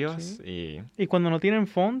iniciativas. Sí. Y cuando no tienen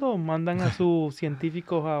fondos, mandan a sus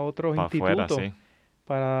científicos a otros institutos afuera, sí,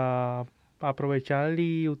 para aprovechar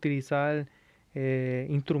y utilizar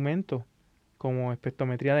instrumentos como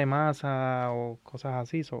espectrometría de masa o cosas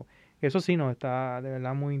así. Eso sí nos está de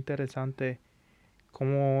verdad muy interesante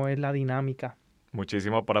cómo es la dinámica.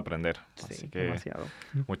 Muchísimo por aprender. Sí, Así que demasiado.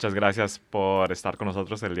 muchas gracias por estar con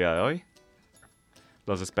nosotros el día de hoy.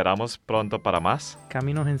 Los esperamos pronto para más.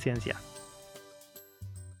 Caminos en Ciencia.